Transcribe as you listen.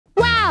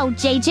Wow,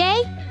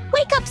 JJ!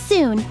 Wake up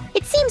soon.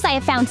 It seems I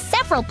have found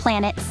several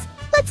planets.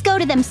 Let's go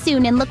to them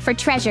soon and look for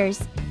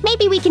treasures.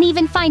 Maybe we can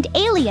even find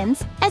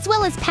aliens, as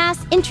well as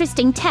pass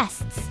interesting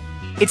tests.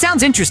 It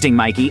sounds interesting,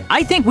 Mikey.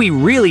 I think we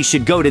really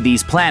should go to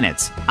these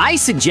planets. I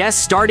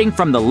suggest starting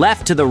from the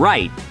left to the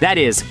right. That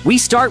is, we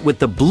start with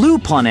the blue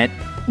planet.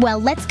 Well,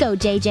 let's go,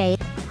 JJ.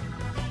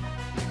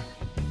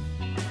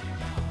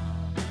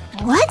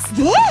 What's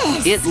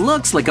this? It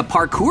looks like a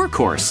parkour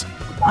course.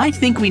 I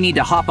think we need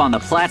to hop on the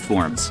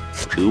platforms.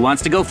 Who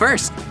wants to go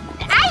first?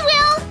 I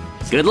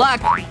will! Good luck!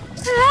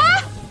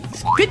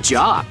 Good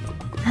job!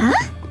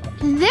 Huh?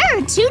 There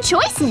are two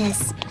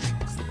choices.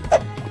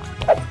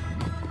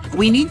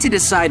 We need to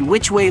decide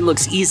which way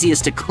looks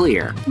easiest to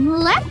clear.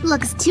 Left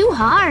looks too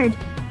hard.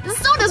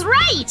 So does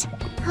right.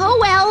 Oh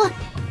well.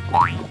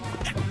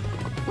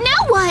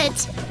 Now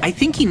what? I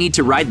think you need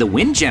to ride the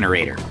wind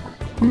generator.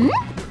 Hmm?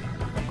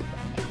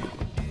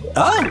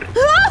 Oh!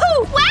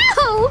 Oh,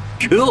 wow!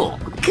 Cool!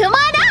 Come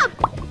on up!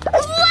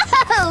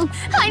 Whoa!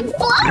 I'm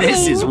floating!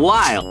 This is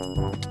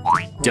wild.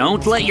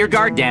 Don't let your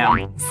guard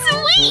down.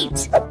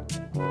 Sweet!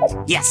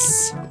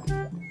 Yes!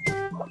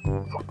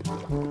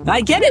 I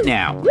get it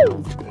now.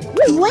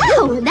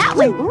 Wow, that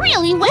went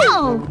really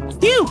well!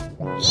 Phew!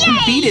 Yay! You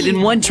beat it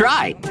in one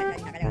try.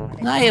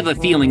 I have a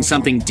feeling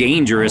something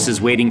dangerous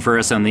is waiting for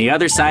us on the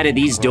other side of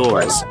these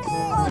doors.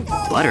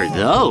 What are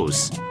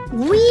those?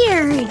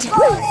 Weird.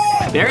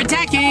 They're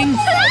attacking!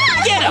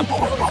 Get them!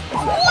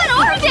 What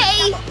are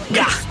they?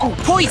 Ah,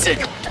 poison!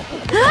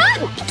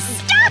 Huh?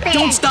 Stop it!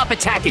 Don't stop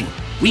attacking!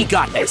 We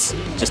got this.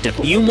 Just a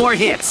few more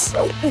hits.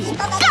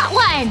 Got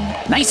one!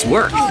 Nice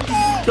work.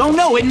 Oh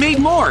no, it made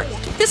more.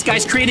 This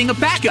guy's creating a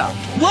backup.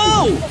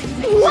 Whoa!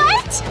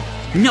 What?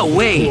 No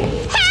way.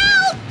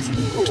 Help!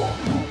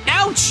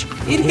 Ouch!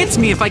 It hits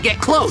me if I get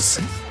close.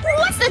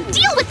 What's the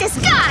deal with this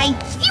guy?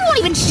 He won't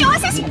even show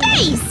us his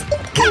face!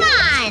 Come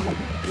on!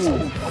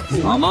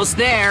 Almost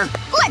there.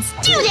 Let's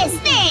do this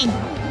thing!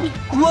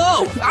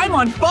 Whoa! I'm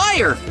on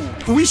fire!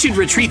 We should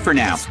retreat for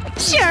now.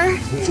 Sure.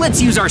 Let's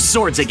use our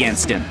swords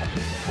against him.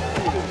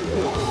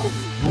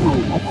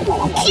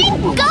 Keep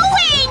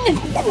going!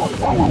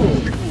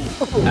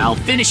 I'll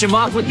finish him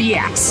off with the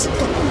axe.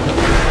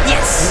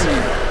 Yes!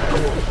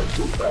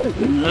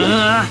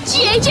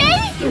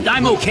 JJ?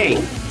 I'm okay.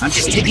 I'm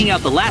just taking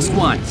out the last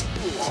one.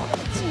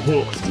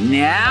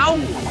 Now...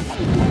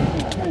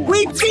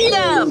 we beat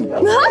him!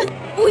 Huh?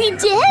 We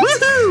did?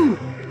 Woohoo!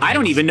 I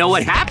don't even know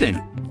what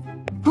happened.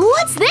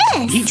 What's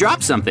this? He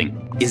dropped something.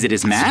 Is it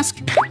his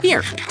mask?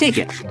 Here, take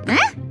it.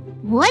 Huh?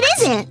 What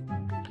is it?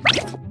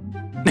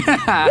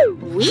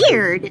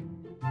 Weird.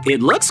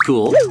 It looks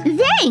cool.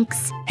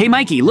 Thanks. Hey,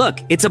 Mikey, look.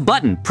 It's a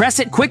button. Press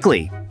it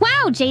quickly.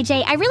 Wow,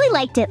 JJ, I really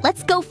liked it.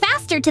 Let's go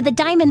faster to the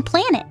diamond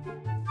planet.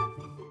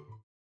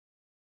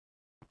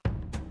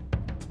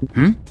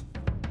 Hmm?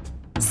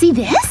 See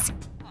this?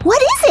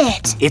 What is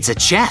it? It's a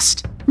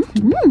chest.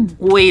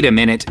 Wait a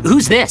minute.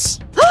 Who's this?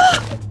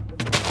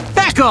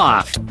 Back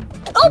off!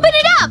 Open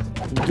it up!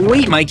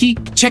 Wait, Mikey.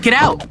 Check it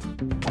out.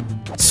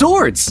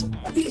 Swords.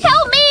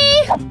 Help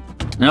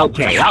me!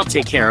 Okay, I'll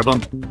take care of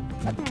them.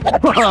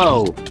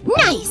 Whoa!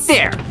 Nice!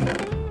 There.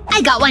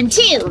 I got one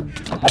too.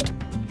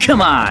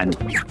 Come on.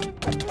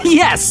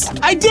 Yes,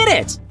 I did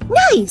it!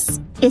 Nice!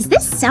 Is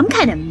this some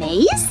kind of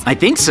maze? I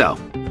think so.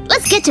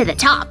 Let's get to the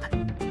top.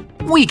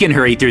 We can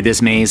hurry through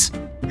this maze.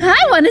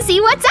 I want to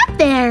see what's up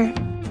there.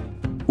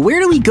 Where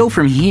do we go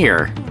from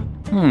here?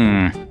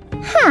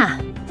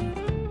 Huh.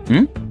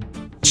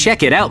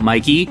 Check it out,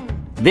 Mikey.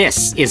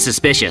 This is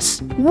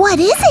suspicious. What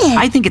is it?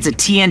 I think it's a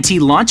TNT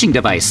launching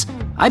device.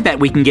 I bet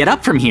we can get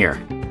up from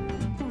here.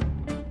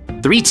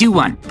 3, 2,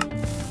 1.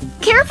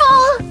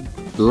 Careful!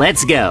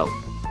 Let's go.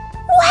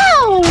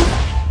 Wow!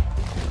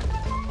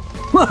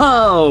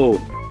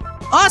 Whoa!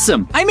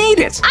 Awesome! I made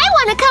it! I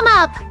want to come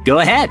up. Go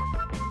ahead.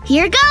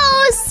 Here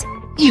goes.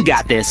 You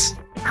got this.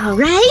 All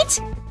right.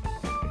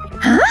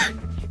 Huh?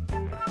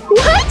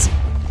 What?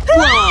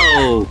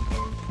 Whoa!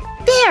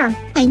 There,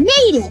 I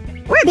made it.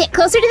 We're a bit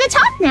closer to the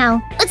top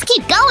now. Let's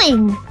keep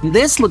going.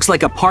 This looks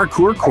like a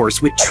parkour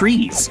course with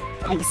trees.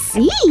 I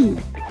see.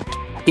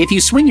 If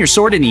you swing your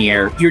sword in the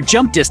air, your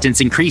jump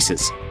distance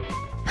increases.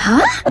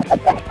 Huh?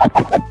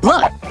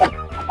 Look,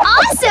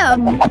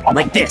 Awesome.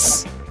 like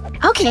this.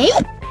 Okay.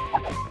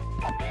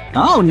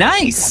 Oh,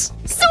 nice!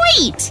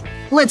 Sweet.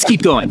 Let's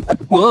keep going.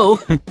 Whoa!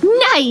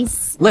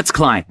 Nice. Let's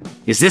climb.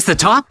 Is this the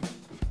top?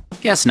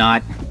 Guess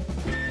not.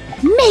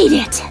 Made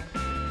it.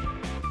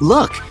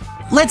 Look,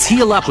 let's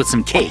heal up with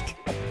some cake.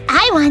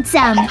 I want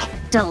some.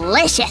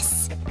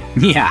 Delicious.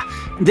 Yeah,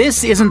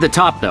 this isn't the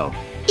top though.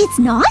 It's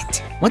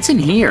not? What's in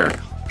here?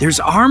 There's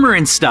armor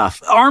and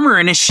stuff. Armor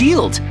and a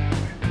shield.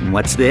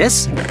 What's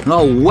this?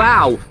 Oh,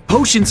 wow!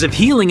 Potions of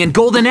healing and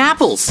golden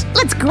apples!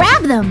 Let's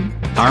grab them.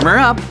 Armor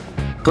up.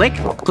 Click,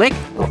 click,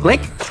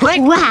 click,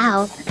 click.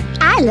 Wow.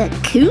 I look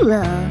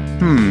cooler.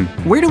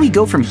 Where do we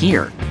go from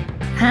here?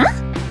 Huh?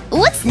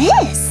 What's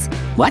this?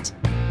 What?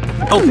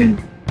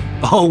 Open.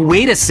 Oh,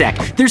 wait a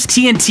sec. There's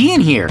TNT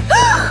in here.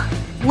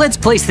 Let's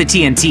place the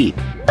TNT.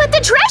 But the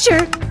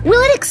treasure,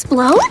 will it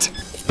explode?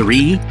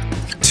 3,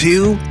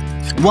 2,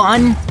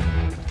 1.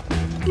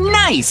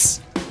 Nice!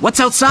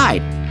 What's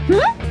outside?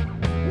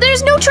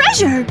 There's no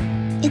treasure.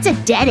 It's a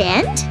dead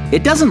end?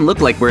 It doesn't look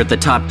like we're at the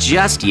top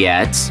just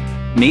yet.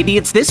 Maybe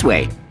it's this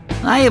way.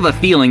 I have a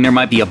feeling there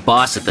might be a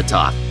boss at the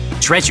top.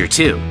 Treasure,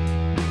 too.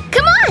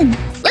 Come on,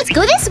 let's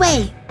go this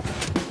way.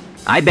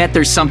 I bet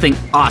there's something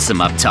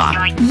awesome up top.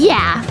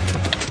 Yeah.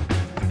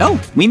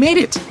 Oh, we made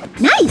it.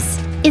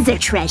 Nice. Is there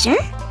treasure?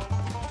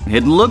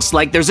 It looks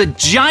like there's a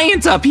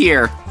giant up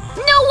here.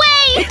 No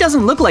way! It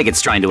doesn't look like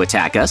it's trying to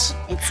attack us.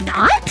 It's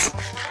not?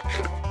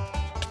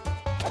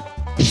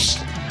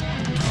 It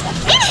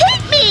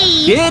hit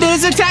me! It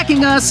is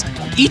attacking us.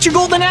 Eat your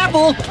golden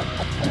apple.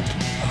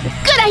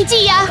 Good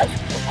idea.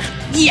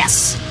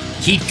 Yes!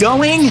 Keep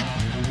going!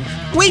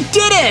 We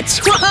did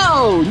it!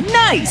 Whoa!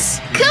 Nice!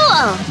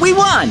 Cool. We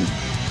won!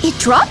 It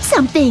dropped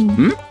something.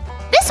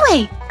 This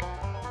way.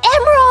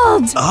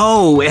 Emerald!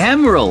 Oh,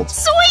 emerald!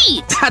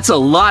 Sweet! That's a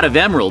lot of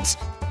emeralds.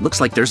 Looks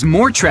like there's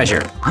more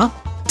treasure. Huh?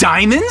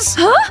 Diamonds?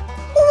 Huh?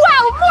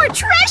 Wow, more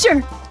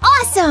treasure!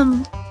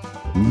 Awesome!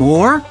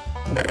 More?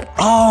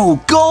 Oh,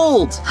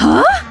 gold!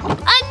 Huh?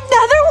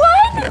 Another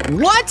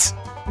one? What?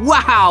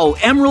 Wow,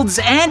 emeralds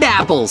and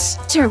apples!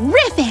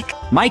 Terrific!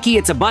 Mikey,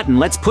 it's a button.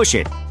 Let's push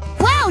it.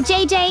 Wow,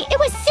 JJ, it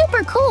was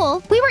super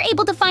cool. We were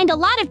able to find a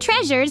lot of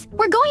treasures.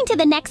 We're going to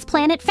the next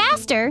planet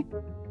faster.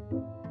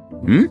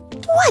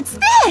 What's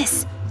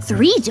this?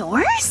 3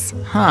 doors?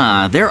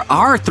 Huh, there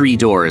are 3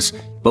 doors,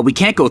 but we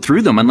can't go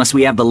through them unless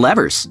we have the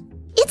levers.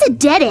 It's a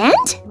dead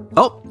end?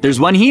 Oh, there's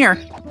one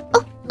here.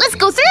 Oh, let's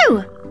go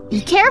through.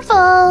 Be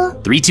careful.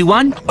 3, 2,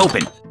 1,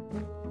 open.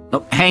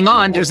 Oh, hang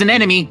on, there's an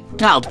enemy.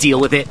 I'll deal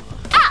with it.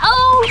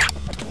 Uh-oh!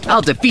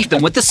 I'll defeat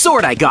them with the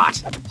sword I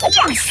got.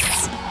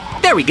 Yes!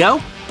 There we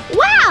go.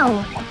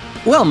 Wow!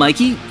 Well,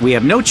 Mikey, we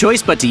have no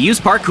choice but to use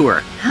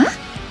parkour. Huh?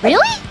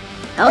 Really?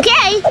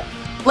 Okay.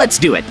 Let's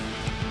do it.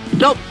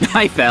 Nope,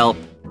 I fell.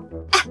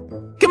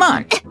 Come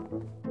on.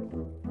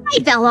 I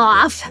fell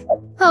off.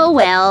 Oh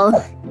well.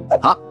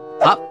 Hop,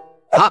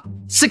 hop, hop.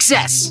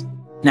 Success.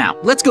 Now,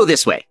 let's go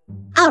this way.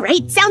 All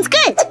right, sounds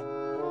good.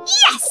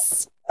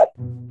 Yes!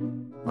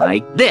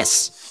 Like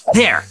this.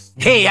 There.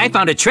 Hey, I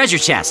found a treasure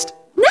chest.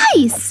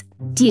 Nice!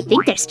 Do you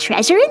think there's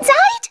treasure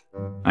inside?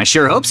 I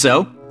sure hope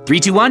so. 3,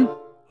 2, 1,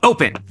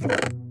 open.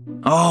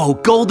 Oh,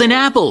 golden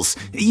apples.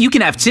 You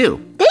can have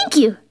 2. Thank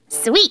you.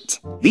 Sweet.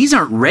 These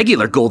aren't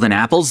regular golden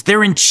apples.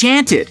 They're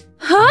enchanted.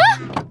 Huh?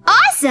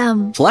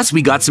 Awesome. Plus,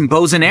 we got some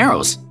bows and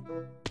arrows.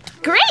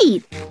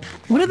 Great.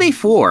 What are they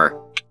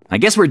for? I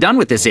guess we're done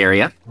with this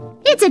area.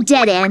 It's a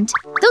dead end.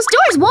 Those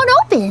doors won't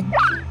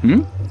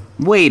open.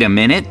 Wait a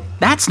minute.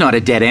 That's not a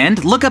dead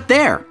end. Look up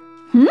there.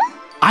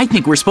 I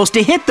think we're supposed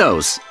to hit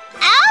those.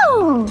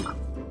 Ow!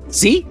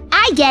 See?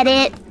 I get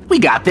it. We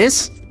got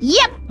this.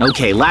 Yep.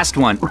 Okay, last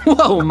one.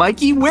 Whoa,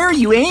 Mikey, where are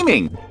you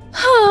aiming?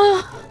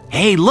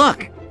 Hey,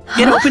 look.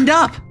 It opened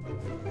up.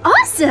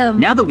 Awesome.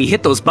 Now that we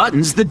hit those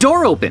buttons, the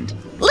door opened.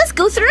 Let's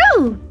go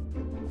through.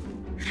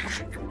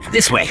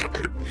 This way.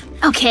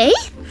 Okay.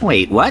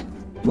 Wait, what?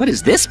 What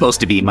is this supposed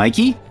to be,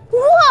 Mikey?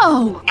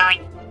 Whoa.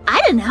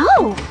 I don't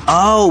know.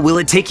 Oh, will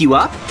it take you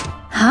up?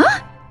 Huh?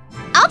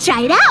 I'll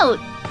try it out.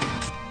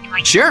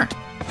 Sure.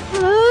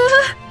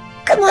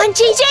 Come on,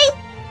 JJ.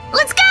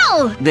 Let's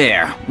go.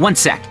 There, 1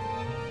 sec.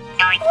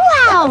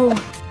 Wow.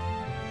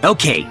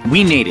 Okay,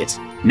 we made it.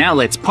 Now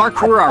let's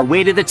parkour our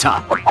way to the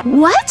top.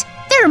 What?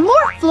 There are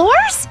more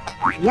floors?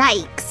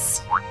 Yikes.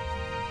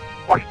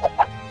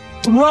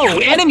 Whoa,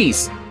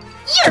 enemies!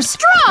 You're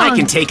strong. I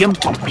can take them.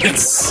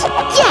 Yes.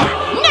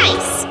 Yeah,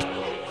 nice.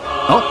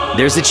 Oh,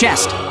 there's a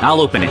chest.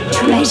 I'll open it.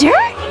 Treasure?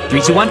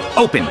 3, 2, 1,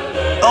 open.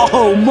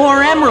 Oh,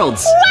 more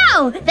emeralds!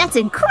 Wow, that's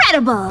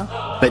incredible.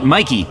 But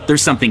Mikey,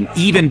 there's something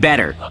even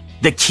better.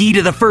 The key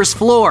to the first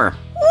floor.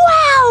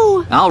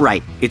 Wow. All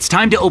right, it's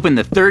time to open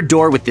the 3rd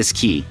door with this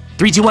key.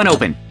 3, 2, 1,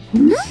 open.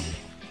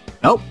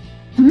 Oh.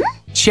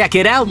 Check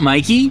it out,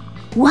 Mikey.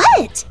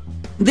 What?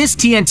 This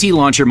TNT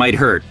launcher might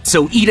hurt,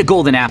 so eat a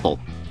golden apple.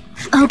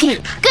 Okay,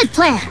 good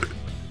plan.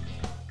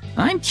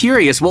 I'm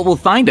curious what we'll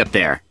find up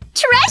there.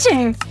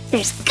 Treasure.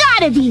 There's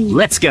gotta be.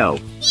 Let's go.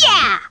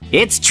 Yeah.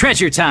 It's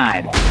treasure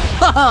time.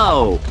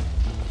 Ho-ho!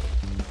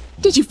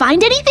 Did you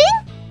find anything?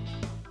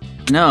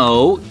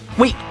 No.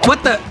 Wait,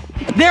 what the?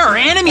 There are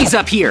enemies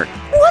up here.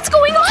 What's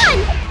going on?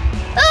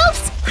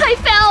 Oops, I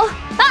fell.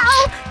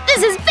 Uh-oh,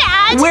 this is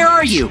bad. Where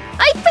are you?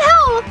 I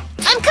fell.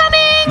 I'm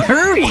coming.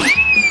 Hurry!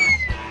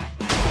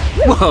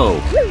 Whoa,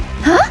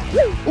 Huh?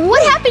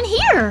 What happened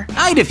here?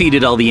 I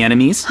defeated all the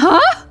enemies. Huh?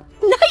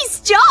 Nice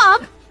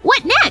job.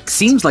 What next?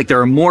 Seems like there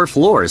are more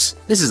floors.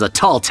 This is a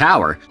tall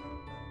tower.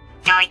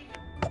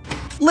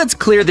 Let's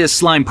clear this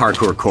slime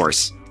parkour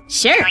course.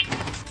 Sure.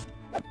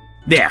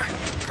 There,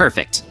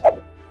 perfect.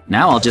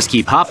 Now I'll just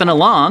keep hopping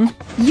along.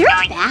 You're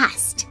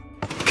fast.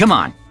 Come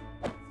on.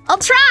 I'll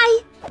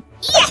try.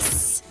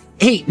 Yes.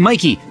 Hey,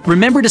 Mikey,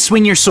 remember to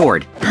swing your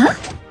sword. Huh?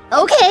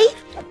 Okay.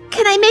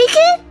 Can I make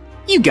it?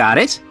 You got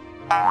it.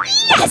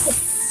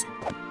 Yes.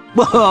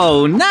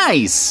 Whoa,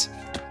 nice.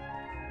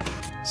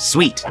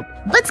 Sweet.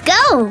 Let's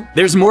go.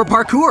 There's more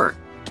parkour.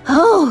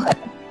 Oh,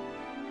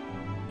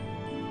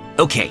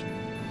 Okay.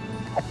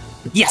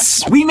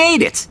 Yes, we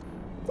made it!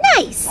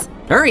 nice.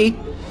 Hurry!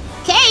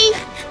 Okay.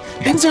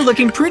 Things are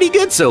looking pretty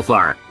good so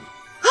far.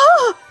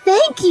 Oh,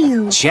 thank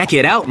you. Check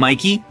it out,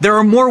 Mikey. There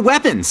are more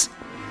weapons.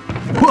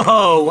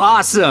 Whoa,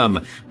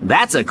 awesome!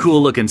 That's a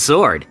cool looking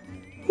sword.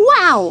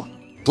 Wow.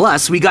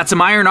 Plus, we got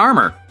some iron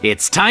armor.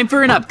 It's time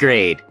for an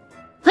upgrade.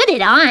 Put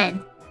it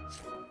on.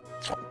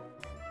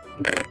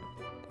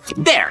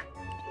 There!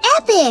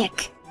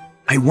 Epic.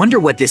 I wonder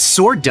what this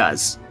sword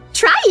does.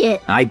 Try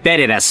it. I bet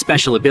it has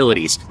special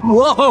abilities.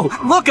 Whoa!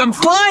 Look, I'm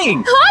flying!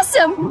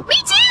 Awesome. Me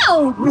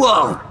too.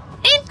 Whoa!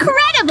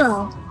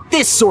 Incredible.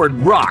 This sword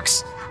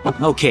rocks!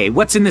 Okay,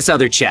 what's in this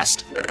other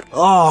chest?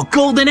 Oh,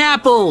 golden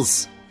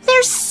apples!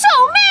 There's so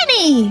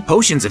many.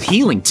 Potions of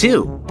healing,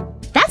 too.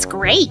 That's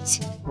great.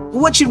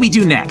 What should we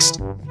do next?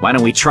 Why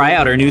don't we try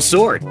out our new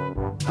sword?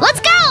 Let's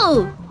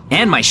go.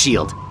 And my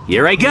shield.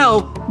 Here I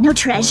go! No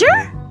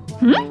treasure?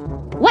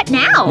 What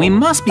now? We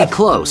must be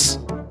close.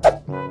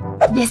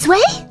 This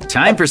way?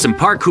 Time for some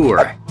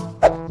parkour.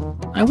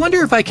 I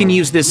wonder if I can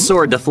use this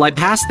sword to fly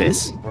past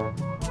this.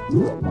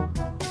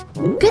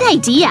 Good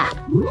idea.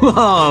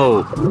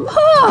 Whoa!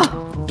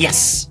 Oh,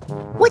 Yes!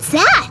 what's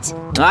that?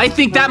 I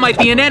think that might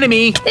be an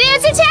enemy!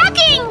 It's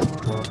attacking.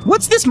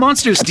 What's this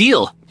monster's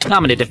deal?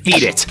 I'm gonna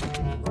defeat it.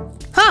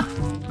 Huh!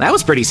 That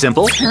was pretty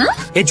simple.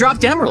 Huh? It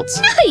dropped emeralds.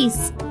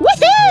 Nice.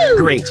 Woohoo.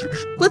 Great.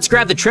 Let's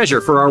grab the treasure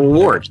for our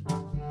reward.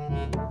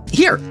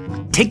 Here,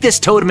 take this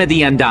totem of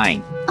the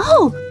undying.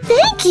 Oh,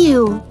 thank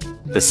you.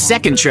 The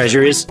second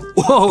treasure is…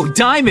 Whoa,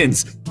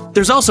 diamonds!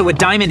 There's also a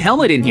diamond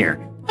helmet in here.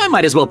 I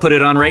might as well put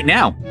it on right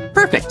now.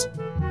 Perfect.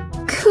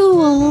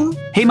 Cool.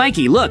 Hey,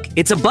 Mikey, look,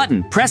 it's a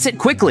button. Press it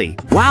quickly.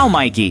 Wow,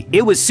 Mikey,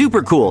 it was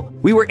super cool.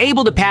 We were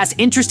able to pass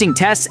interesting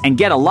tests and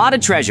get a lot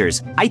of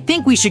treasures. I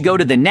think we should go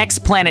to the next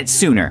planet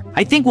sooner.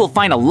 I think we'll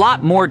find a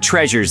lot more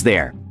treasures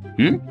there.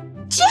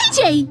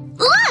 JJ,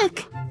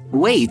 look.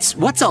 Wait,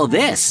 what's all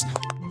this?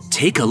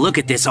 Take a look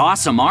at this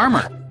awesome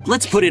armor.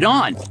 Let's put it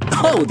on.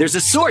 Oh, there's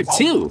a sword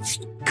too.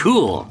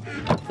 Cool.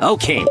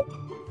 Okay.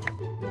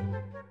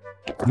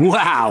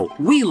 Wow,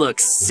 we look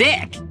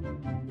sick.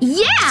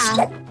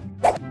 Yeah.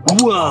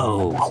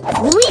 Whoa.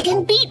 We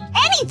can beat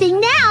anything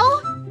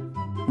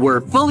now.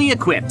 We're fully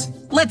equipped.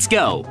 Let's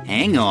go.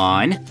 Hang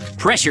on.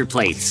 Pressure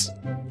plates.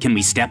 Can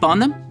we step on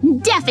them?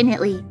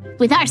 Definitely.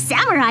 With our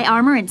samurai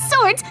armor and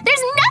swords,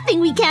 there's nothing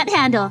we can't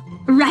handle.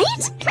 Right?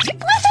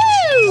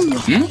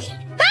 Woohoo!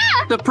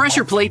 Ah! The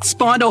pressure plates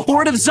spawned a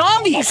horde of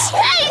zombies.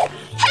 Hey!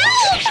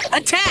 Help!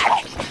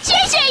 Attack!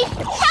 JJ,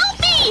 help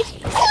me!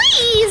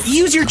 Please!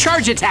 Use your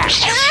charge attack.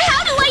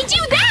 How do I do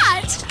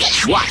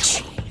that?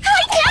 Watch.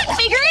 I can't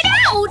figure it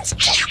out!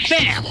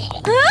 Bam!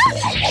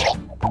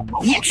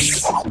 Huh?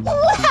 Yes!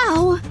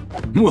 Wow!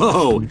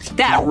 Whoa,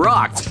 that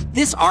rocked.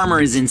 This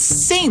armor is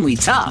insanely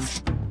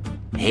tough.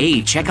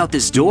 Hey, check out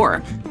this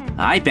door.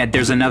 I bet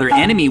there's another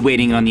enemy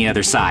waiting on the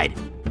other side.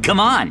 Come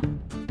on.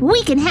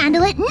 We can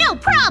handle it, no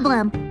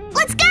problem!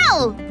 Let's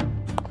go!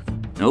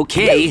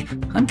 Okay,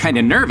 I'm kind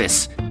of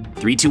nervous.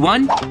 3, 2,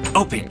 1,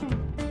 open.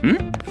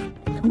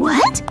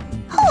 What?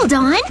 Hold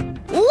on!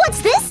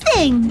 What's this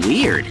thing?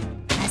 Weird.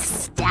 A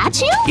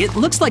statue? It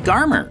looks like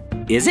armor.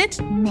 Is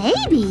it?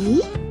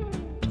 Maybe.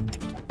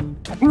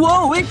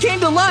 Whoa, it came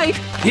to life.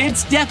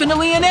 It's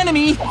definitely an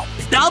enemy.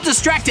 I'll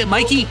distract it,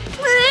 Mikey.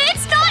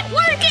 It's not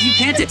working! You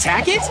can't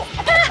attack it?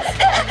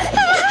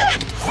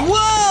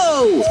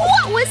 Whoa!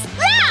 What was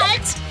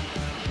that?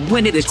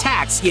 When it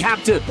attacks, you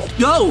have to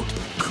go.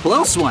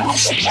 Close one.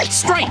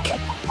 Strike.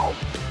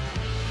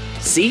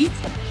 See?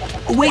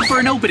 Wait for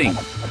an opening.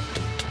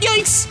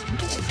 Yikes!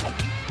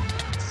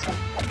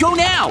 Go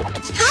now!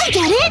 I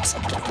get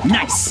it!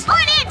 Nice. On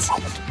it!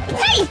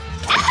 Hey!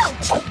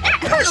 Ouch! That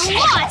hurt a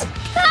lot!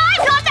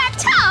 I'm not that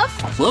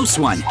tough! Close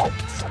one.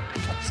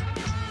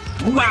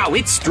 Wow,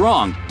 it's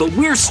strong, but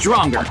we're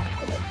stronger.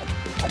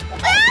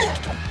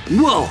 Ah!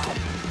 Whoa!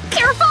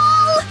 Careful!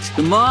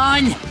 Come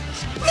on!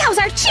 Now's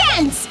our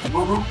chance!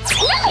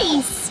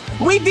 Nice!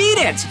 We beat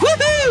it!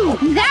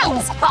 Woohoo! That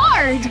was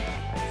hard!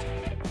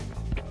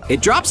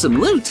 It dropped some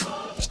loot.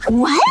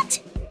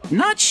 What?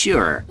 Not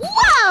sure.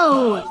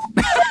 Whoa!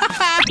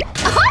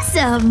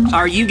 Awesome!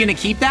 Are you gonna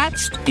keep that?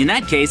 In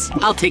that case,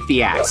 I'll take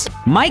the axe.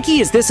 Mikey,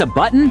 is this a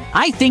button?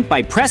 I think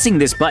by pressing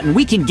this button,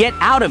 we can get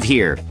out of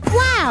here.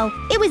 Wow,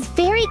 it was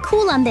very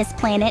cool on this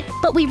planet,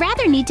 but we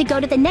rather need to go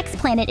to the next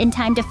planet in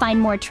time to find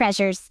more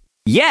treasures.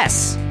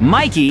 Yes,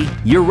 Mikey,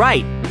 you're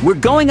right. We're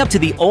going up to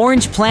the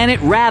orange planet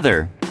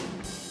rather.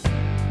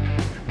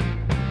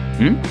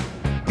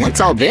 What's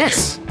all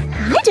this?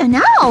 I don't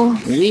know.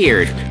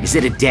 Weird. Is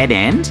it a dead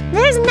end?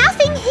 There's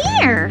nothing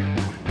here.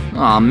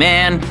 Aw,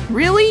 man.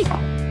 Really?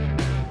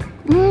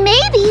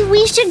 Maybe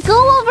we should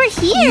go over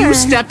here. You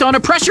stepped on a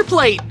pressure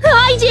plate.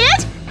 I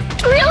did?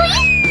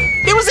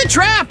 Really? It was a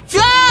trap.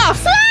 Ah!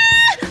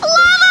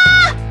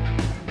 Ah! Lava!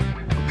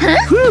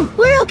 Huh?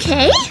 We're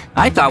okay?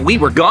 I thought we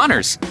were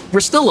goners. We're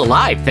still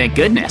alive, thank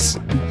goodness.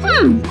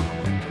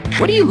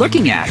 What are you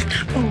looking at?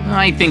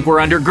 I think we're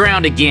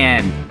underground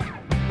again.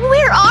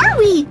 Where are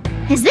we?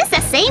 Is this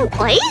the same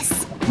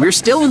place? We're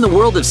still in the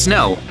world of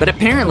snow, but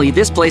apparently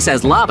this place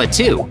has lava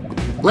too.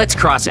 Let's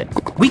cross it.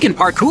 We can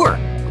parkour.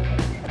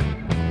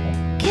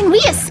 Can we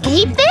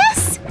escape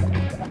this?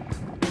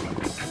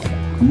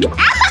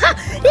 Ah,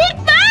 it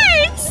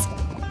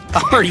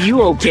burns! Are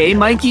you okay,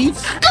 Mikey?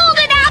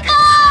 Golden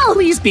apple!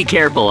 Please be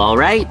careful, all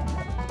right?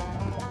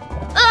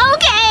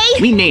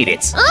 Okay. We made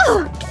it.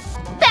 Ugh,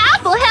 the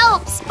apple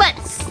helps, but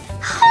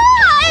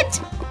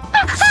hot!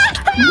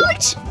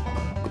 Ouch!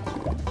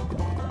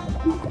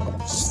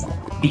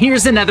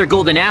 Here's another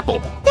golden apple.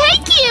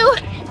 Thank you!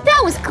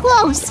 That was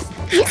close.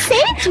 You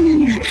saved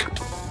me.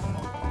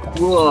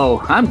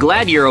 Whoa, I'm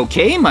glad you're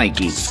okay,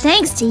 Mikey.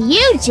 Thanks to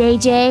you,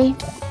 JJ.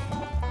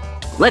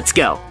 Let's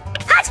go.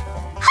 Hot!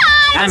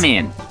 Hot! I'm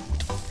in.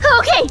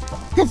 Okay,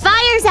 the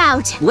fire's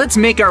out. Let's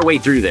make our way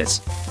through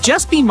this.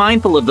 Just be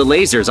mindful of the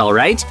lasers, all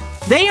right?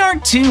 They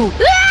aren't too…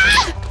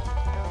 Ah!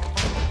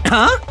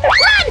 Huh?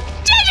 Run!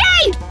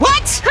 JJ!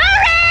 What?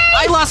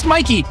 Hurry! I lost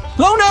Mikey.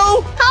 Oh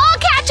no! I'll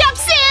catch up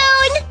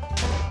soon!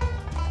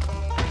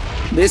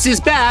 This is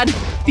bad.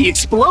 The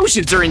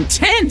explosions are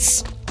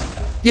intense.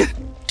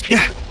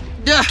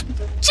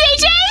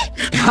 JJ?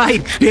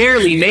 I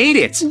barely made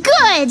it.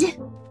 Good.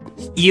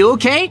 You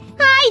okay?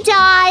 I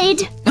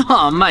died.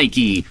 Aw,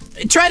 Mikey.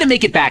 Try to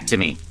make it back to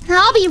me.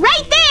 I'll be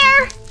right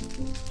there.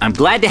 I'm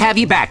glad to have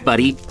you back,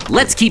 buddy.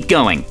 Let's keep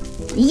going.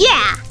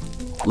 Yeah.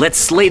 Let's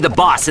slay the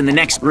boss in the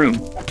next room.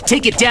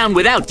 Take it down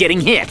without getting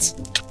hit.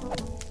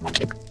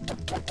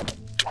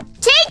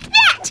 Take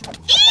that!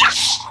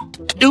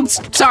 Eesh!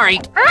 Oops, sorry.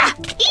 Ah!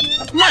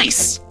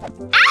 Nice.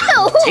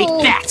 Ow! Take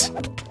that.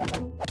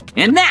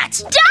 And that.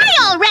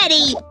 Die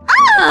already!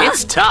 Ah!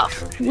 It's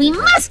tough. We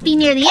must be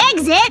near the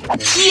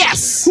exit.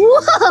 Yes!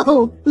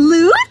 Whoa!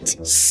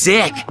 Loot?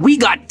 Sick. We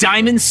got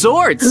diamond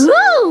swords.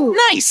 Ooh!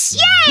 Nice.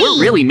 Yay!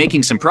 We're really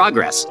making some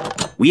progress.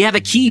 We have a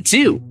key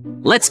too.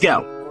 Let's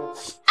go.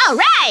 All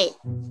right.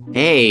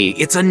 Hey,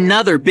 it's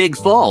another big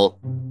fall.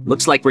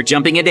 Looks like we're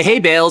jumping into hay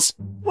bales.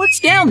 What's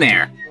down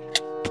there?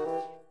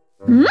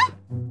 Hmm?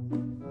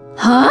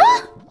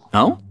 Huh?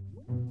 Oh?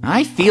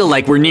 I feel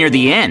like we're near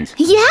the end.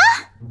 Yeah?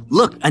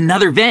 Look,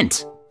 another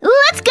vent.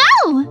 Let's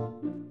go!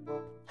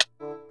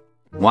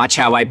 Watch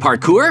how I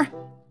parkour.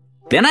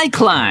 Then I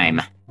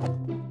climb.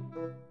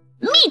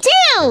 Me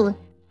too!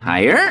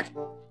 Higher.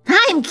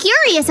 I'm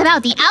curious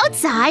about the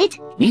outside.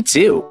 Me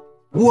too.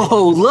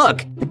 Whoa,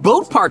 look!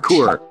 Boat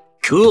parkour.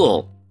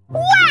 Cool.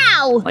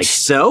 Wow! Like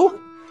so?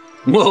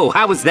 Whoa,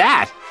 how was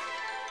that?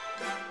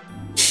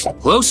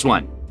 Close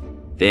one.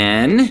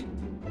 Then…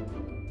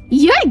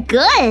 You're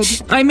good.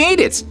 I made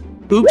it!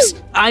 Oops,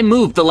 I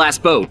moved the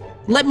last boat.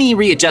 Let me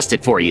readjust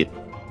it for you.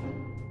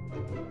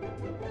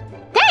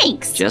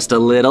 Thanks. Just a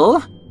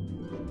little.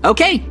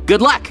 Okay,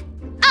 good luck.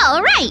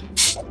 All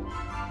right.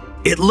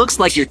 It looks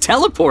like you're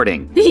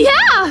teleporting.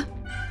 Yeah!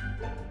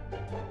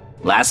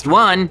 Last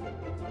one.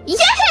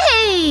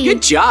 Yay!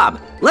 Good job.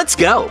 Let's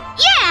go.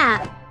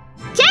 Yeah!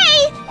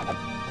 Okay!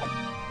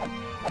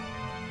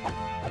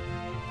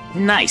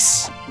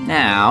 Nice.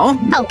 Now,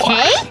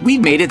 Okay.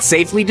 we've made it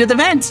safely to the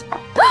vent.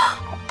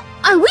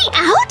 Are we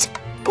out?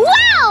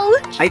 Wow!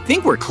 I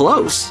think we're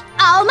close.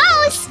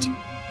 Almost!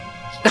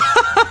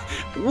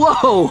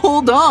 Whoa,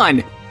 hold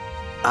on.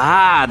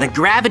 Ah, the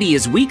gravity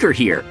is weaker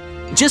here.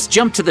 Just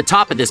jump to the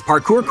top of this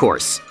parkour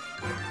course.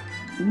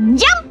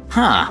 Jump!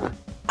 Huh.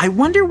 I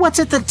wonder what's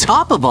at the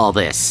top of all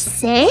this.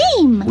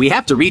 Same. We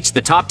have to reach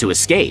the top to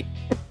escape.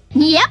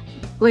 Yep.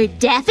 We're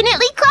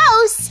definitely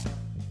close.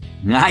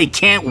 I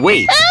can't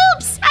wait.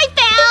 Oops! I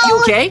fell!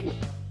 You okay?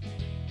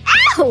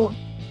 Ow!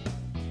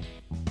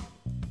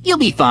 You'll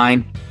be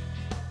fine.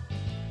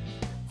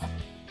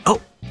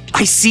 Oh,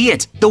 I see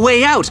it. The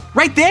way out.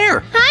 Right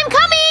there. I'm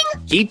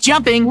coming! Keep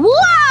jumping.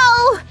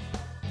 Whoa!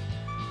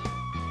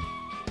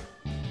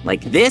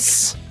 Like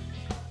this.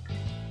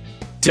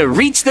 To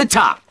reach the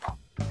top.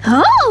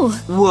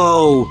 Oh!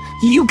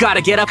 Whoa, you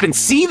gotta get up and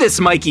see this,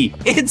 Mikey.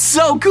 It's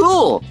so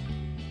cool.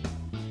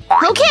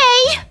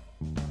 Okay.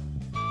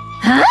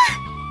 Huh?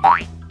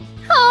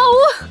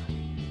 Oh!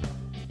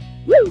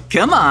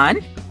 Come on.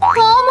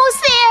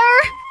 Almost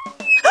there!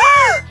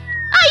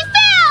 I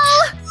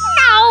fell!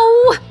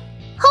 No!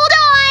 Hold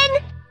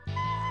on!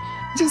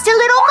 Just a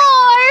little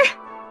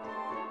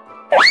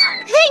more!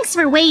 Thanks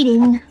for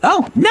waiting.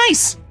 Oh,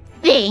 nice.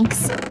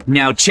 Thanks.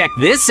 Now check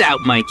this out,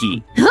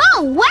 Mikey.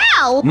 Oh,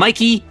 wow!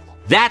 Mikey,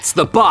 that's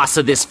the boss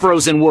of this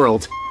frozen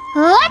world.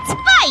 Let's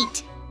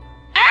fight!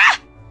 Ah!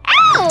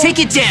 Ow! Take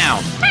it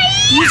down.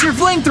 Use your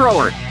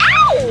flamethrower.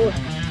 Ow!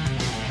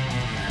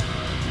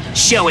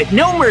 Show it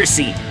no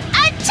mercy.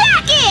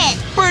 Attack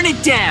it! Burn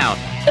it down.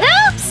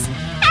 Oops!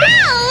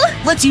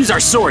 Ow! Let's use our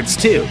swords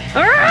too.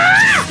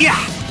 Ah! Yeah,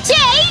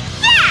 Take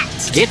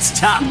that! it's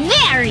tough.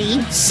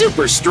 Very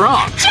Super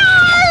strong.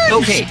 charged!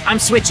 Okay, I'm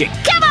switching.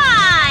 Come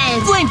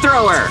on!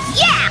 Flamethrower.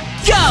 Yeah!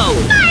 Go!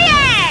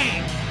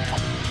 Fire!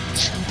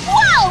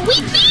 Whoa,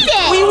 we beat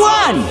it! We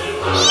won!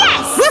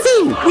 Yes!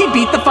 Woohoo! We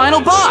beat the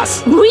final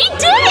boss! We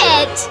did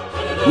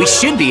it! We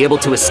should be able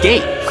to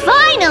escape.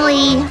 Finally!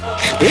 Finally!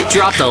 It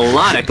dropped a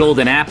lot of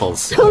golden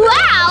apples.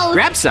 Wow!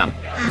 Grab some.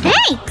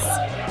 Thanks!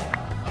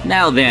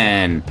 Now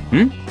then,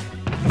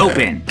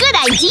 open. Good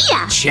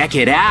idea! Check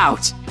it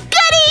out.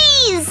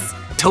 Goodies!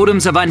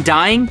 Totems of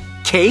undying,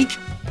 cake,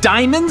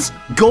 diamonds,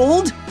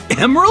 gold,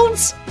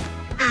 emeralds.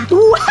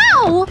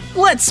 Wow!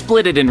 Let's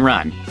split it and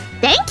run.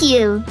 Thank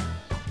you!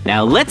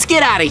 Now let's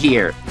get out of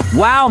here.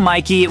 Wow,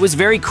 Mikey, it was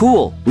very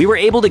cool. We were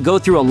able to go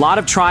through a lot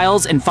of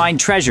trials and find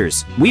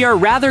treasures. We are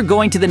rather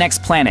going to the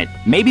next planet.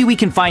 Maybe we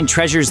can find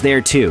treasures there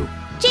too.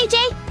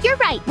 JJ, you're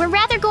right. We're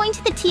rather going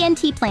to the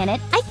TNT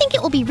planet. I think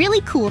it will be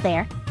really cool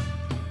there.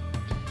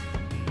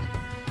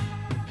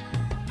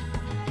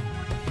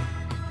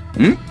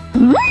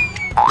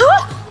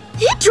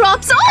 It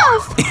drops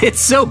off! It's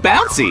so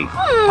bouncy.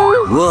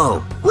 Whoa.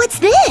 What's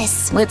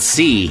this? Let's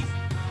see.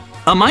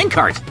 A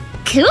minecart.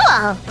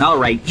 Cool! All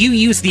right, you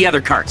use the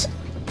other cart.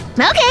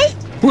 Okay.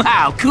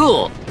 Wow,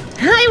 cool.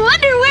 I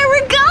wonder where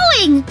we're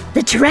going!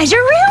 The treasure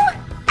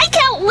room? I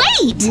can't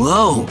wait!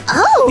 Whoa.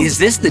 Oh! Is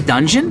this the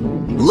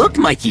dungeon? Look,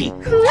 Mikey.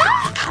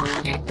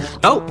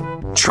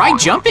 Oh, try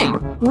jumping.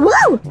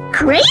 Whoa!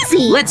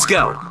 Crazy! Let's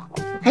go.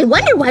 I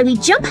wonder why we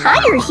jump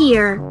higher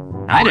here.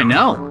 I don't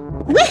know,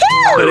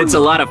 Woohoo! but it's a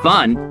lot of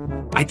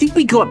fun. I think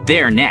we go up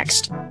there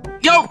next.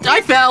 Yo,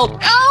 I fell.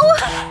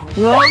 Oh!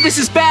 Whoa, this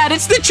is bad.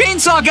 It's the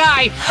chainsaw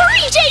guy. Hurry,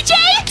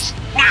 JJ!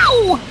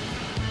 Ow!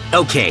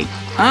 Okay,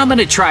 I'm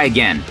gonna try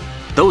again.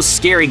 Those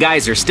scary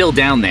guys are still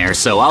down there,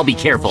 so I'll be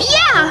careful.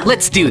 Yeah!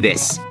 Let's do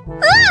this.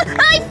 Ah,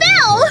 I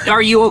fell!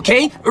 Are you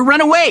okay?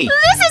 Run away.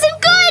 This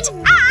isn't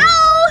good!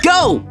 Ow!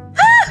 Go!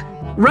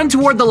 Ah, Run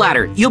toward the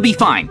ladder. You'll be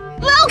fine.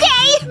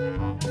 okay!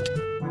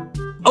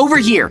 Over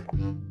here.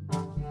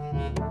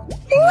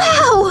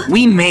 Wow!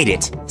 We made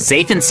it.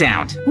 Safe and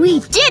sound. We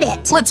did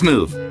it! Let's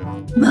move.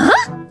 Huh?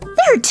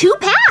 There are two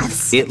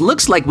paths! It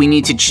looks like we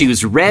need to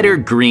choose red or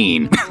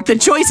green. The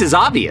choice is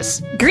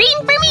obvious. Green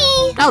for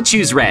me! I'll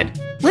choose red.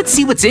 Let's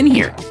see what's in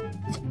here.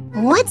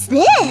 What's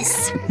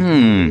this?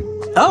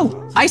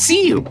 Oh, I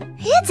see you.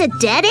 It's a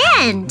dead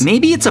end!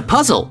 Maybe it's a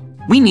puzzle.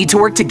 We need to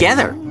work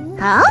together.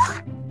 Huh?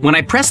 When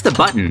I press the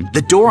button,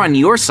 the door on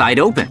your side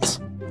opens.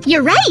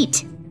 You're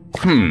right!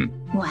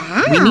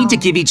 Wow! We need to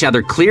give each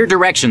other clear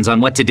directions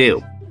on what to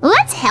do.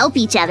 Let's help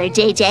each other,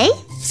 JJ.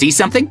 See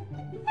something?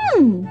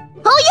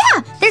 Oh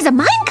yeah! There's a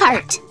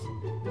minecart!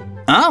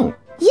 Oh.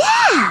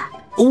 Yeah!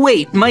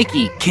 Wait,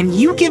 Mikey, can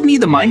you give me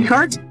the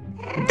minecart?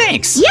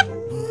 Thanks. Yep!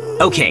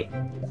 Okay.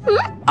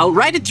 I'll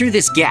ride it through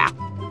this gap.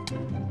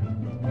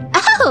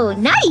 Oh,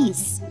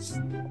 nice!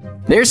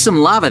 There's some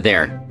lava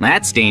there.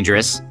 That's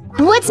dangerous.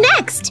 What's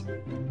next?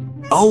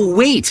 Oh,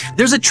 wait.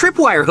 There's a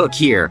tripwire hook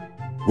here.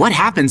 What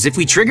happens if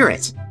we trigger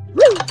it?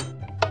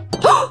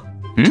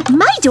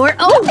 My door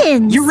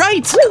opens! You're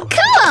right.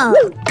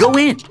 Cool! Go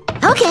in.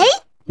 Okay.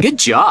 Good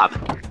job.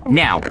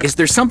 Now, is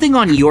there something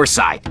on your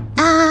side?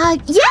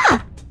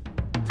 Yeah!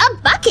 A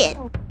bucket!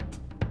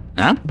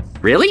 Huh?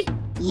 Really?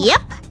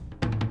 Yep.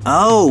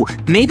 Oh,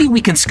 maybe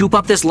we can scoop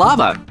up this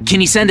lava.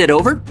 Can you send it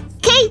over?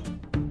 Okay.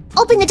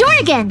 Open the door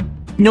again.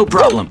 No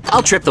problem.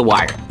 I'll trip the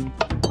wire.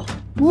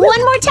 One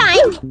more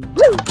time.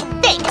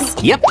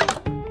 Thanks. Yep.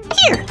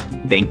 Here.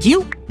 Thank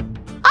you.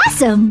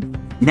 Awesome.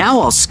 Now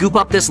I'll scoop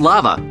up this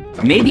lava.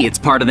 Maybe it's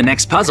part of the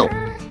next puzzle.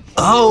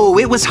 Oh,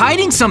 it was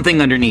hiding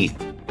something underneath.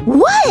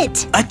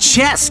 What? A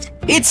chest.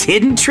 It's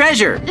hidden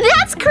treasure.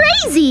 That's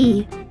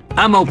crazy.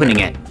 I'm opening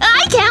it.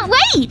 I can't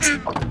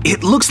wait.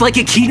 It looks like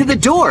a key to the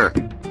door.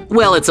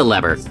 Well, it's a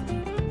lever.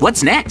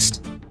 What's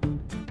next?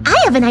 I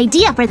have an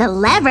idea for the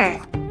lever.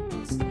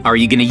 Are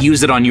you gonna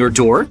use it on your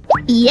door?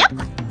 Yep.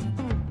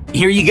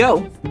 Here you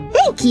go.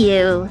 Thank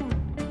you.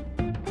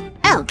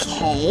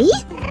 Okay.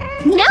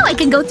 Now I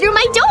can go through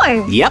my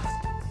door. Yep.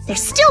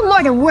 There's still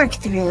more to work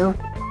through.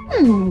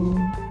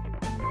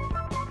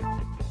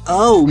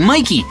 Oh,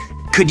 Mikey,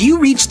 could you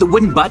reach the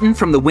wooden button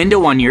from the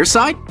window on your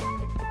side?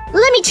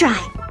 Let me try.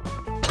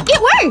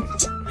 It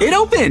worked! It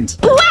opened!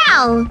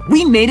 Wow!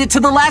 We made it to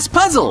the last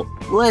puzzle!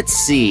 Let's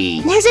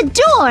see… There's a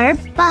door,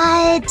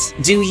 but…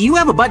 Do you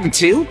have a button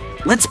too?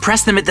 Let's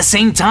press them at the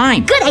same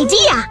time! Good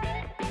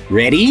idea!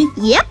 Ready?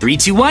 Yep. 3,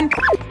 2, 1…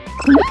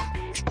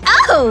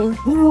 Oh!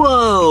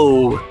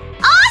 Whoa!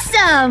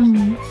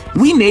 Awesome!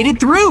 We made it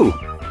through!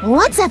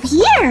 What's up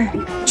here?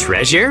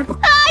 Treasure?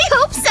 I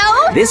hope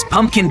so! This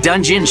pumpkin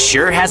dungeon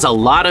sure has a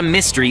lot of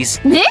mysteries.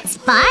 It's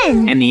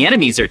fun! And the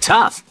enemies are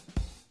tough.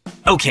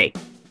 Okay.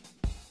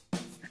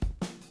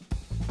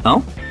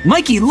 Oh,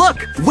 Mikey,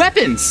 look!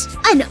 Weapons!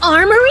 An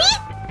armory?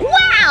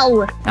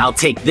 Wow! I'll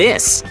take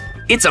this.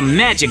 It's a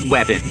magic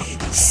weapon.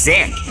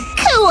 Sick.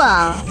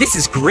 Cool! This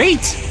is great.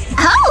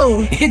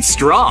 Oh! It's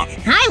strong.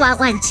 I want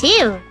one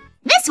too.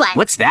 This one.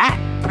 What's that?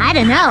 I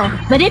don't know,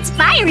 but it's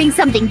firing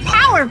something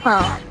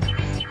powerful.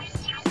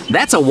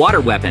 That's a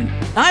water weapon.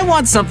 I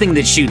want something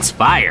that shoots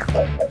fire.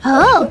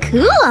 Oh,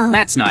 cool.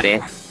 That's not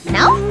it.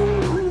 No?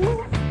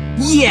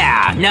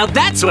 Yeah, now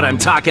that's what I'm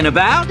talking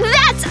about.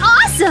 That's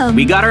awesome!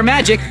 We got our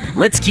magic.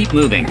 Let's keep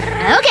moving.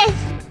 Okay.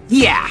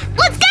 Yeah.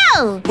 Let's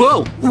go!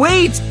 Whoa,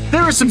 wait!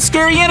 There are some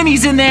scary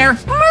enemies in there.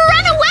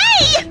 Run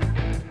away!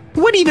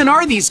 What even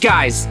are these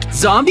guys?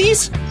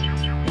 Zombies?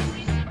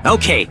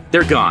 Okay,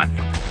 they're gone.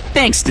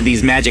 Thanks to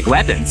these magic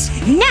weapons.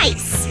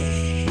 Nice!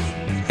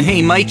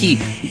 Hey, Mikey,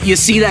 you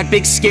see that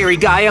big scary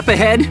guy up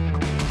ahead?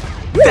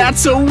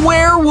 That's a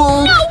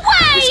werewolf! No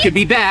way! This could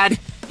be bad.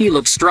 He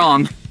looks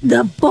strong.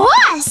 The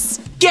boss!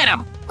 Get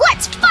him!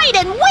 Let's fight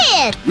and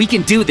win! We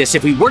can do this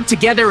if we work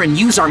together and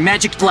use our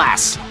magic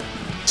blasts.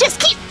 Just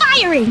keep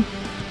firing!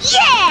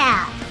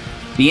 Yeah!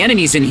 The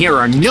enemies in here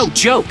are no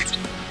joke.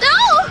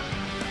 Oh!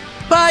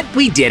 But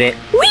we did it.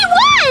 We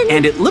won!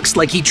 And it looks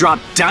like he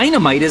dropped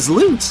dynamite as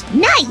loot.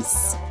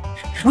 Nice!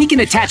 We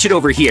can attach it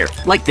over here,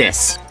 like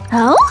this.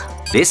 Oh?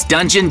 This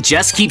dungeon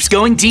just keeps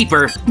going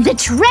deeper. The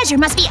treasure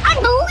must be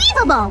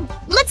unbelievable!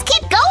 Let's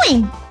keep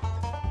going!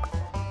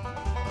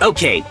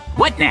 Okay,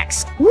 what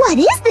next? What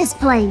is this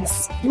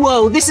place?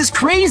 Whoa, this is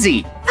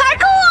crazy!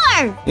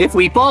 Parkour! If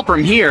we fall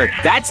from here,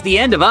 that's the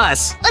end of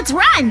us. Let's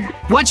run!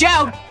 Watch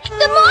out!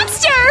 The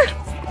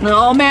monster!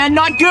 Oh man,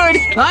 not good!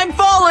 I'm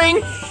falling!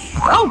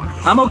 Oh,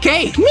 I'm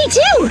okay. Me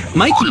too!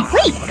 Mikey!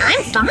 Wait,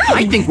 I'm fine!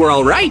 I think we're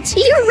all right.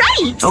 You're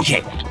right!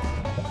 Okay.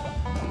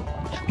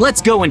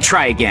 Let's go and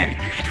try again.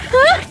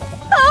 Huh?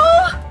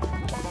 Oh!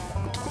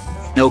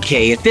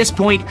 Okay, at this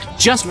point,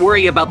 just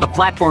worry about the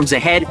platforms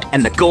ahead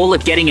and the goal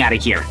of getting out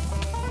of here.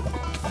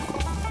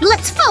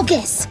 Let's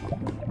focus!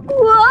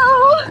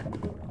 Whoa!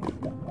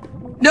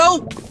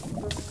 No!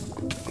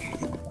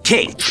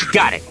 Okay,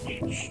 got it.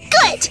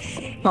 Good!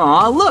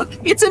 Aw, look,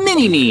 it's a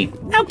mini-me.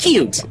 How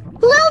cute.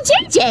 Little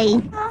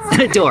JJ!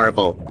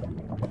 Adorable.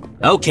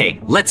 Okay,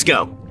 let's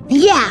go.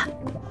 Yeah,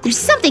 there's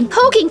something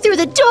poking through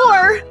the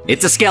door!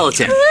 It's a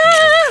skeleton.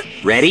 Ah!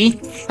 Ready?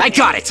 I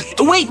got it.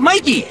 Wait,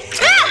 Mikey!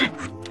 Ah!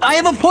 I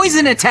have a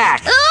poison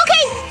attack.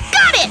 Okay,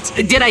 got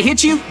it! Did I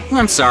hit you?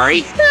 I'm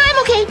sorry.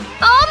 I'm okay,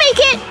 I'll make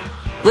it!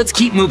 Let's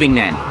keep moving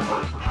then.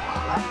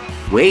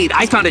 Wait,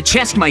 I found a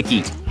chest,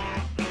 Mikey.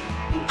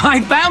 I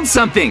found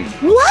something.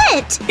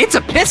 What? It's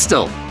a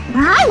pistol.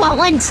 I want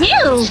one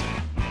too!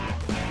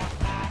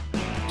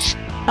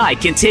 I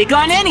can take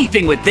on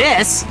anything with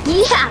this.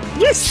 Yeah,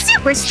 you're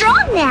super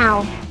strong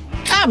now!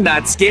 I'm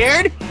not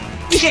scared.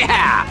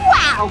 Yeah!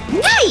 Wow,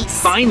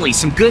 nice! Finally,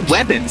 some good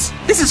weapons.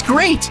 This is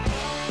great.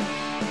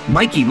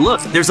 Mikey,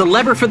 look, there's a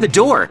lever for the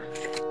door.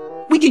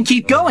 We can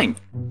keep going.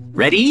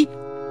 Ready?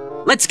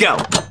 Let's go.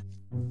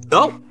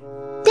 Oh,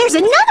 There's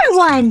another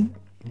one!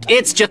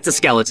 it's just a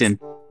skeleton.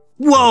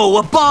 Whoa,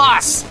 a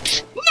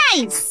boss!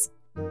 Nice!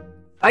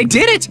 I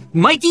did it!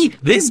 Mikey,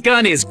 this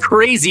gun is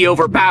crazy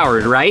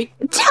overpowered, right?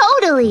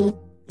 Totally!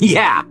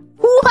 Yeah.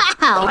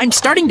 Wow! I'm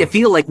starting to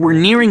feel like we're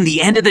nearing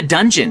the end of the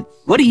dungeon.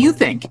 What do you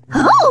think?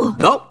 Oh!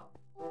 Oh,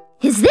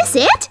 Is this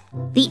it?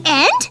 The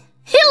end?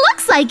 It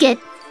looks like it!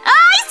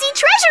 I see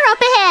treasure up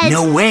ahead!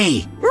 no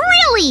way.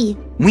 Really?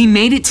 We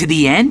made it to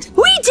the end?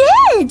 We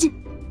did!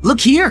 Look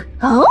here.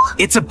 Oh?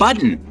 It's a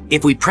button.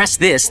 If we press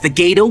this, the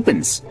gate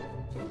opens.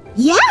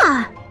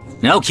 Yeah!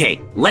 Okay,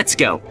 let's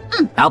go.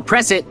 I'll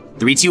press it.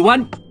 3, 2,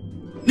 1.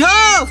 No!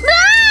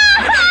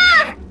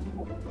 Ah!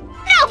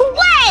 No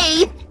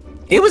way!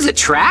 It was a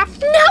trap?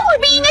 Now we're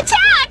being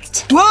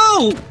attacked!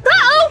 Whoa!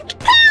 Uh-oh!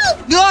 Help!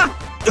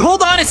 Ah!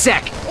 Hold on a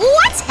sec.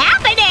 What's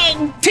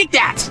happening? Take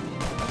that.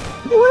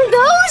 Were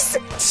those?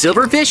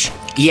 Silverfish?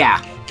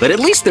 Yeah, but at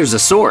least there's a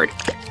sword.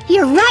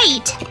 You're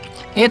right!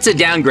 It's a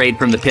downgrade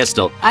from the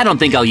pistol. I don't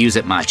think I'll use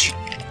it much.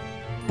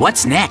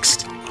 What's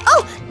next?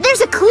 Oh,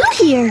 there's a clue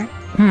here!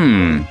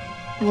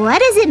 What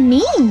does it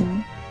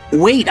mean?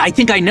 Wait, I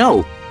think I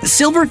know.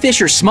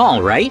 Silverfish are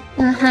small, right?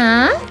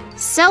 Uh-huh.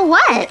 So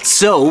what?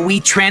 So we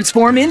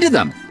transform into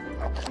them.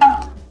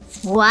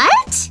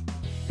 What?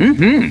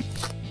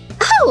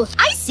 Oh,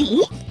 I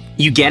see!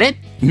 You get it?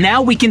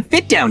 Now we can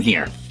fit down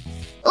here.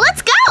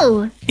 Let's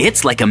go!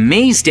 It's like a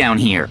maze down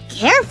here.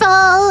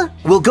 Careful!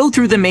 We'll go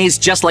through the maze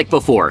just like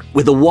before,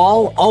 with a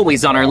wall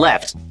always on our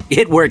left.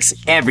 It works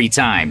every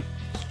time.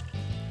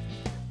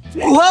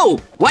 Whoa!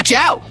 Watch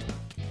out!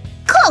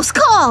 Close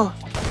call!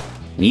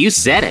 You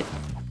said it.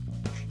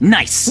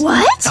 Nice.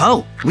 What?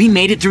 Oh, we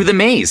made it through the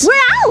maze.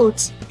 We're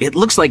out! It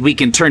looks like we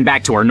can turn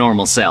back to our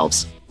normal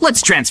selves.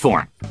 Let's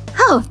transform.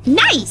 Oh,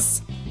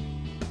 nice!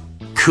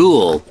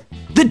 Cool.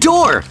 The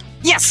door!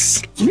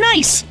 Yes!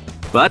 Nice!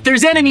 But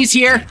there's enemies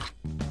here.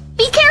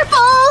 Be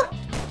careful!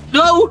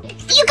 No!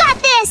 You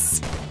got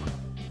this!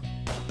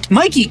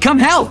 Mikey, come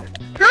help!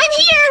 I'm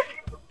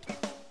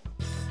here!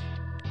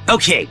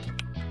 Okay.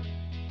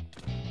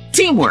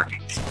 Teamwork.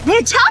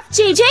 They're tough,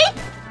 JJ!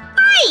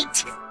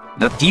 Fight!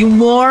 A few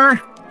more.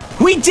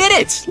 We did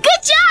it! Good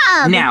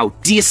job! Now,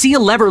 do you see a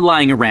lever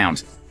lying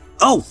around?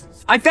 Oh,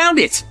 I found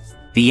it!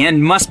 The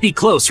end must be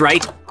close,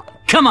 right?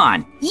 Come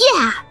on,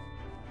 Yeah!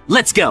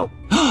 let's go.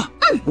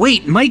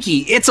 Wait, Mikey,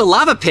 it's a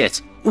lava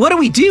pit. What do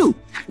we do?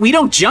 We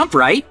don't jump,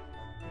 right?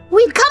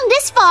 We've come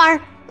this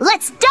far!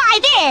 Let's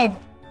dive in!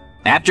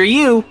 After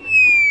you.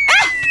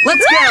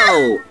 Let's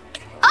go!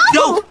 Oh!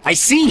 Go! I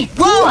see!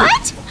 Whoa!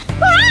 What?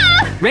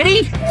 Ah!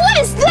 Ready? What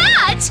is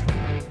that?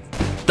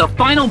 The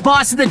final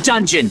boss of the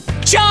dungeon.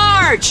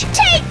 Charge!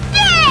 Take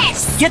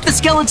this! Get the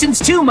skeletons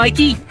too,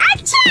 Mikey!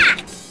 Attack!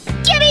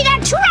 Give me the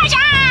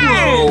treasure!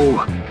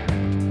 Whoa!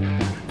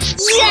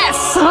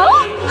 Yes!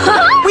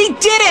 Huh? We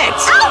did it!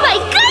 Oh my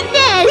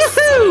goodness!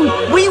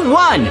 Woohoo! We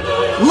won!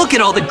 Look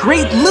at all the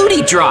great loot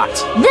he dropped!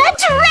 The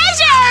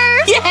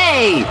treasure!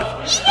 Yay!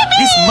 Yippee!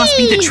 This must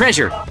be the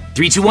treasure.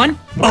 3, 2, 1,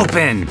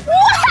 open!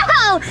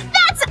 Wow!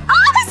 That's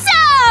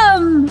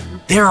awesome!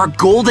 There are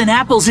golden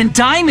apples and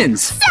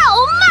diamonds!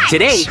 So much!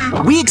 Today,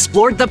 we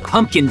explored the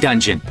pumpkin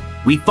dungeon.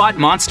 We fought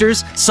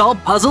monsters,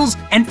 solved puzzles,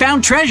 and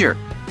found treasure.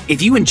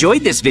 If you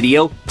enjoyed this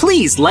video,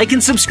 please like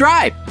and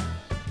subscribe.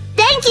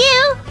 Thank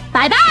you!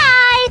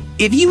 Bye-bye!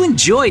 If you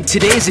enjoyed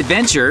today's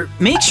adventure,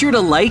 make sure to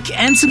like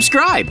and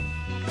subscribe.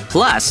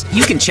 Plus,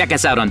 you can check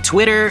us out on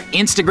Twitter,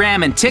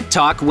 Instagram, and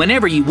TikTok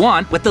whenever you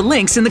want with the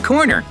links in the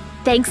corner.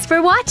 Thanks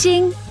for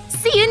watching.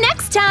 See you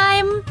next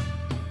time.